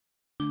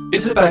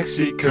It's the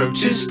Backseat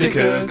Coaches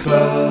Sticker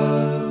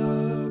Club.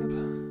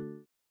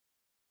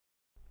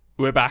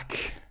 We're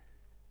back,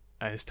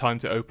 and it's time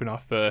to open our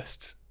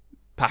first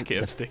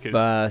packet of stickers.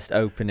 First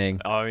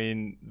opening. I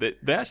mean, they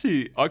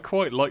actually, I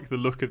quite like the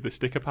look of the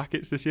sticker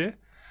packets this year.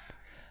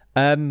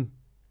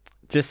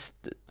 Just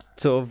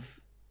sort of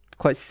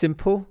quite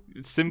simple.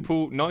 It's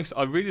simple, nice.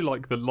 I really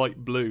like the light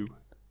blue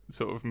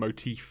sort of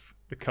motif,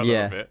 the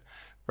colour of it.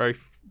 Very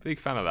big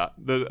fan of that.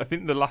 I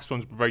think the last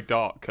one's very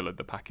dark coloured,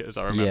 the packet, as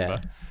I remember. Yeah.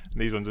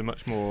 These ones are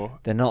much more...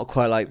 They're not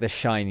quite like the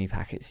shiny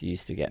packets you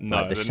used to get, No,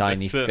 like the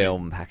shiny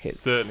film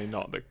packets. Certainly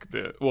not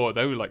the well,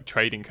 they were like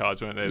trading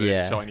cards, weren't they?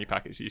 The shiny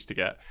packets you used to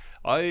get.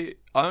 I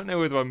don't know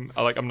whether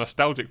I'm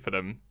nostalgic for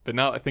them, but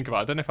now that I think about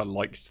it, I don't know if I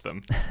liked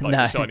them, like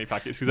the shiny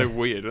packets, because they're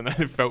weird and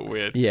they felt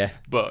weird. Yeah.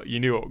 But you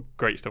knew what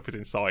great stuff was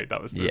inside.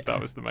 That was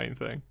the main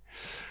thing.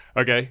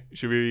 Okay,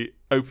 should we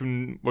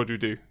open? What do we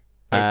do?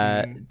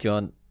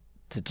 Do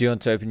you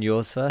want to open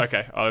yours first?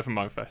 Okay, I'll open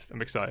mine first.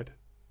 I'm excited.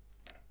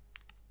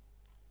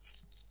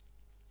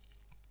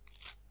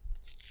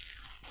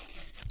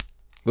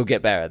 We'll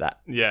get better at that.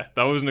 Yeah,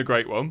 that wasn't a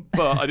great one,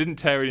 but I didn't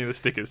tear any of the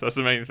stickers. That's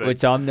the main thing.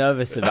 Which I'm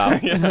nervous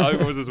about. Yeah, I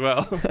was as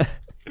well.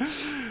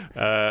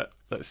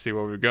 Let's see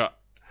what we've got.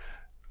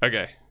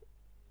 Okay.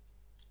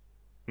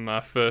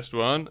 My first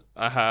one,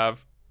 I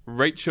have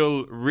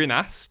Rachel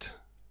Rinast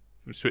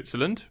from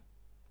Switzerland.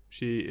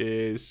 She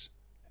is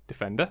a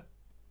defender,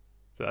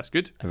 so that's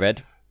good. A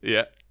red.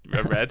 Yeah,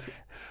 a red.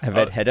 A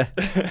red header.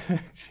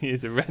 She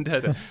is a red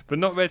header, but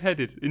not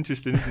red-headed.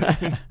 Interesting,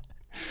 isn't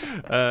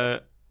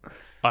it?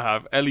 I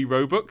have Ellie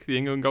Roebuck, the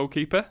England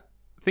goalkeeper.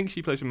 I think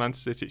she plays for Man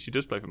City. She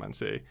does play for Man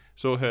City.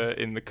 Saw her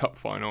in the cup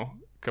final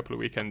a couple of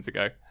weekends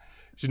ago.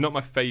 She's not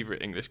my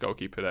favourite English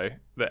goalkeeper, though.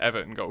 The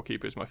Everton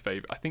goalkeeper is my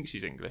favourite. I think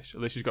she's English,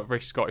 although she's got a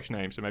very Scottish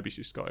name, so maybe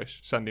she's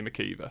Scottish. Sandy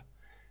McKeever.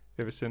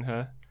 You ever seen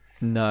her?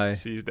 No.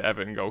 She's the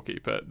Everton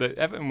goalkeeper. The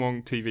Everton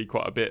won TV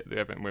quite a bit, the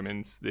Everton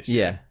women's this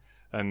year.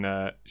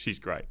 And she's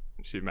great.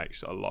 She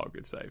makes a lot of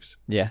good saves.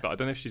 Yeah. But I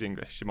don't know if she's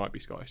English. She might be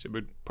Scottish. It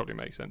would probably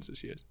make sense that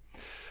she is.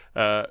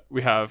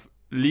 We have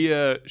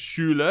Leah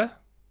Schuler,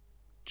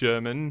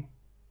 German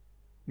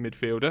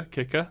midfielder,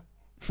 kicker.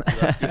 So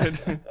that's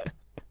good.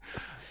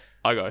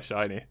 I got a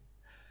shiny.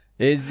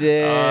 Is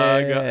it?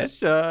 I got a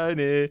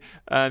shiny.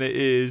 And it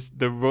is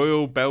the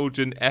Royal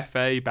Belgian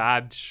FA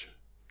badge.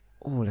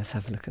 Oh, let's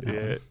have a look at that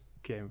one.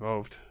 Get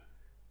involved.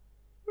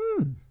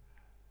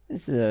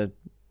 This is a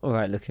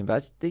alright looking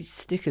badge. These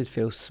stickers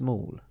feel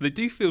small. They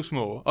do feel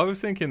small. I was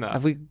thinking that.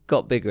 Have we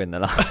got bigger in the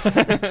last? I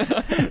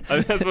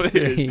think that's what it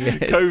is. Yes.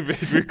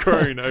 COVID, we've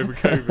grown over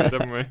COVID,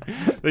 haven't we?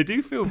 They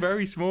do feel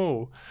very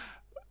small.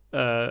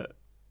 But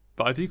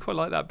I do quite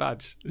like that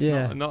badge. It's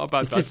not a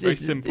bad badge. Very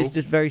simple. It's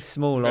just very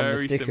small on the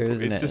Very sticker, simple.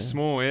 isn't it? It's just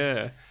small,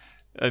 yeah.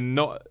 And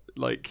not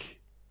like...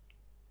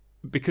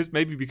 because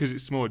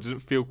it's small, it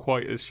doesn't feel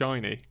quite as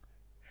shiny.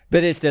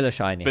 But it's still a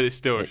shiny. But it's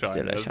still a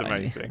shiny. That's the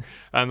main thing.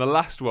 And the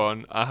last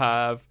one, I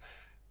have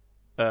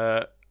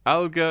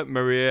Alga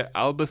Maria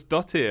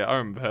Albersdottir. I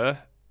remember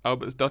her.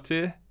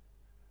 Albersdottir.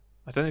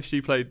 I don't know if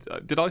she played...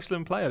 did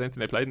Iceland play? I don't think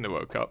they played in the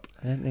World Cup.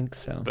 I don't think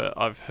so. But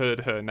I've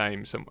heard her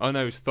name. Oh,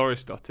 no, it's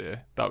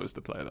Thorisdottir. That was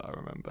the player that I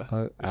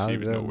remember. She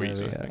was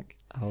Norwegian, I think.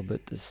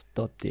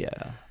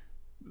 Albersdottir.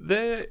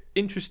 They're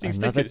interesting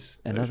stickers.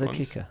 Another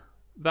kicker.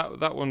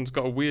 That one's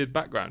got a weird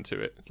background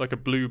to it. It's like a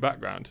blue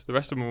background. The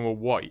rest of them were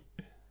white.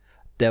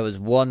 There was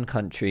one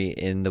country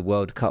in the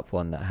World Cup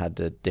one that had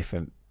a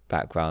different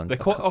background. There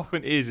quite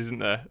often isn't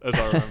there, as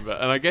I remember.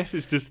 And I guess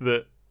it's just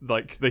that,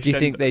 like, they Do you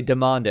think they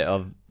demand it?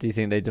 Do you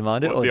think they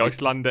demand it? What, the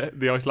Icelandic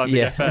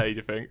FA, do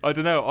you think? I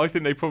don't know. I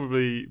think they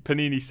probably...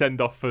 Panini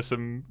send off for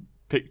some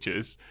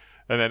pictures,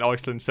 and then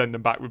Iceland send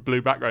them back with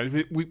blue backgrounds.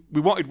 We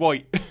wanted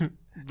white,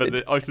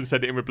 but Iceland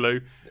sent it in with blue.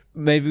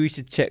 Maybe we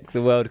should check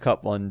the World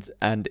Cup ones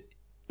and...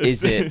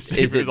 Is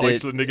it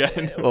Iceland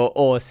again?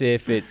 or see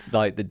if it's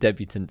like the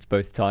debutants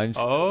both times?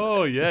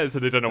 Oh yeah, so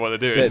they don't know what they're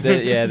doing.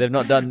 They've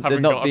not done. They've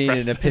not been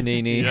in a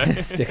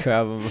Panini sticker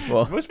album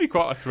before. It must be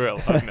quite a thrill,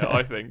 hasn't it?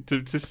 I think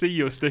to see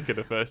your sticker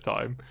the first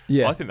time.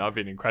 Yeah, I think that'd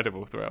be an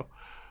incredible thrill.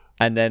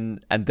 And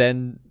then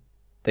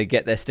they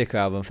get their sticker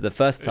album for the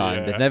first time.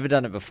 Yeah. They've never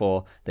done it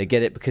before. They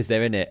get it because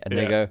they're in it, and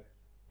they go,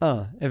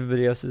 "Oh,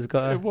 everybody else has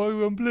got a why are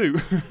we on blue?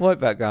 White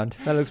background.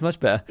 That looks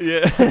much better."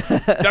 Yeah,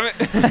 damn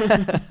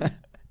it.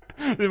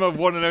 This is my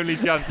one and only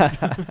chance.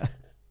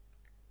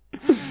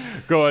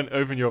 Go on,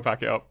 open your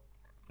packet up.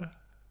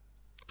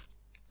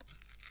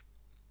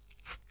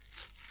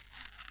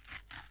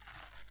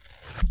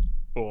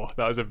 Oh,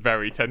 that was a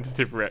very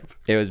tentative rip.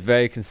 It was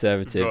very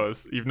conservative.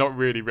 Because you've not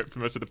really ripped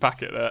much of the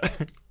packet there.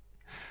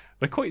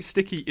 They're quite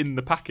sticky in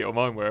the packet, or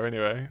mine were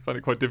anyway. I find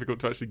it quite difficult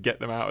to actually get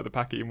them out of the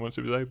packet even once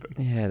it was open.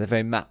 Yeah, they're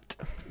very matte.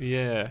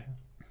 Yeah.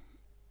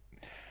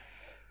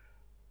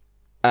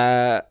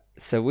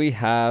 So we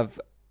have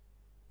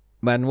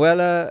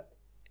Manuela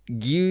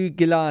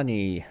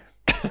Giugiani.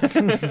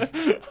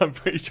 I'm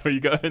pretty sure you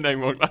got her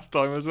name wrong last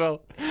time as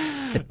well.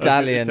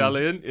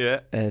 Italian, yeah.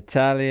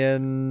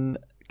 Italian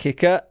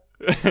kicker.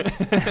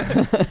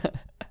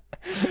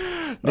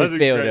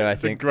 midfielder, I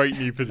It's a think. great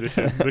new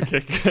position, the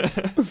kicker.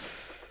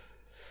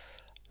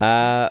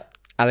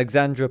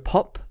 Alexandra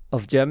Popp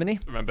of Germany.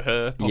 Remember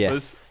her,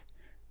 Poppers?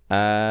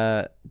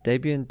 Yes.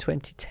 Debut in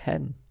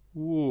 2010.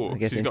 Ooh, I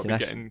guess she's got to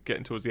be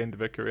getting towards the end of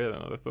her career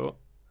then, I'd have thought.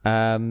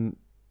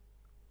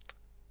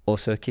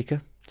 Also a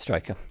kicker,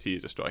 striker. She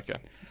is a striker.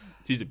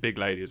 She's a big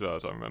lady as well,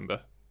 as I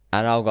remember.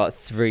 And I've got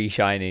 3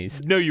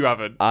 shinies. No, you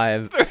haven't. I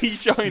have 3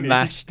 shinies?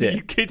 smashed it. Are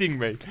you kidding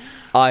me?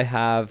 I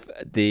have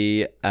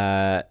the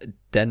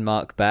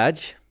Denmark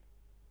badge.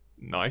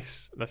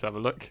 Nice. Let's have a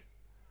look.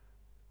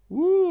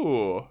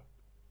 Ooh.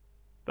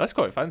 That's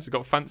quite fancy. It's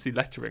got fancy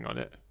lettering on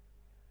it.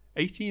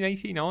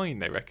 1889,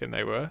 they reckon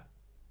they were.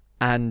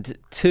 And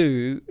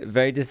 2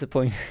 very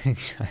disappointing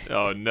shinies.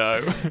 Oh,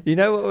 no. You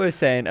know what we were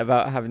saying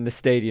about having the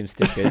stadium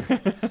stickers?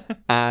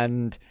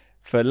 And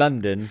for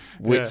London,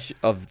 which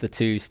of the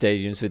 2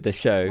 stadiums with the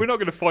show? We're not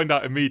going to find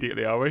out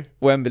immediately, are we?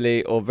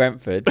 Wembley or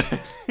Brentford?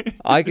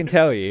 I can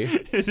tell you.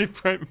 Is it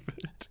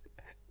Brentford?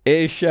 It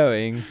is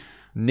showing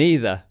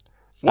neither.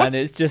 What? And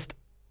it's just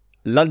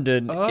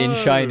London in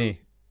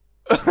shiny.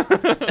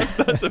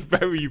 That's a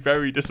very,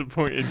 very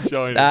disappointing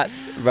shiny.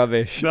 That's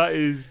rubbish.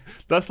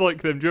 That's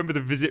like them. Do you remember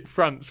the Visit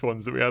France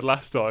ones that we had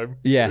last time?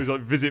 Yeah. It was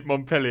like Visit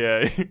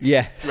Montpellier.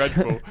 Yes.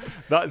 Dreadful.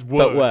 That's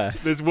worse. But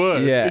worse. There's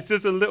worse. Yeah. It's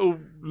just a little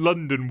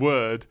London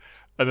word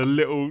and a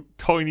little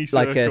tiny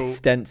circle. Like a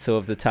stencil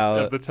of the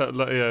tower. Of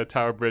the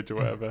Tower Bridge or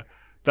whatever.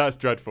 That's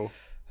dreadful.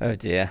 Oh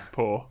dear.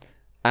 Poor.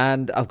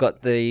 And I've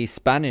got the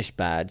Spanish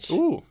badge.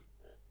 Ooh.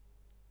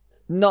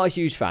 Not a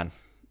huge fan.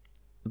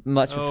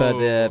 Much prefer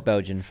the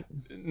Belgian.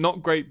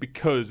 Not great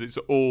because it's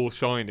all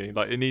shiny.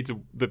 Like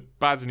the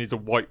badge needs a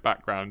white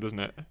background, doesn't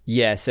it?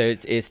 Yeah, so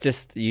it's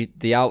just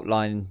the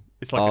outline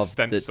It's like a of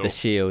stencil. the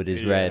shield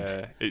is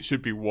red. It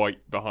should be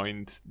white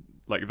behind.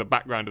 Like the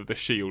background of the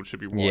shield should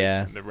be white,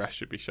 and the rest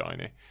should be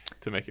shiny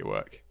to make it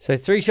work. So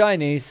 3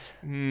 shinies.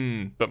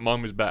 But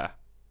mine was better.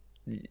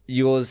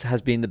 Yours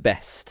has been the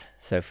best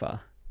so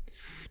far.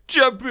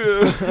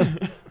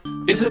 Jabu!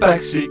 It's the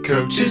Backseat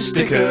Coaches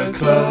Sticker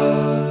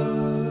Club.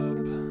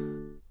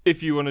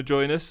 If you want to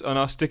join us on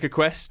our sticker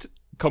quest,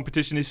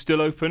 competition is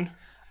still open.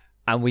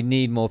 And we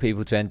need more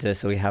people to enter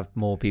so we have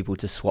more people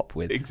to swap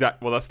with.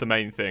 Well, that's the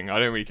main thing. I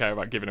don't really care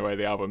about giving away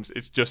the albums.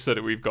 It's just so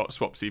that we've got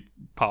Swapsy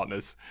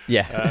partners.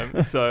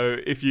 Yeah. So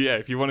if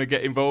you want to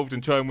get involved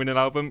and try and win an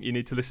album, you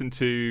need to listen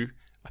to,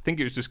 I think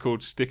it was just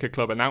called Sticker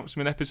Club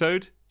Announcement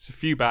episode. It's a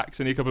few back,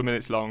 it's only a couple of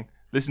minutes long.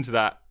 Listen to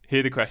that,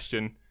 hear the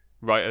question,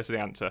 write us the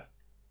answer,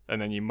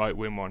 and then you might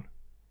win one.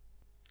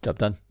 Job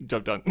done.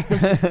 Job done.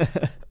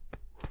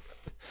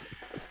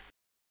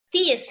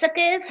 See you,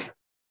 suckers.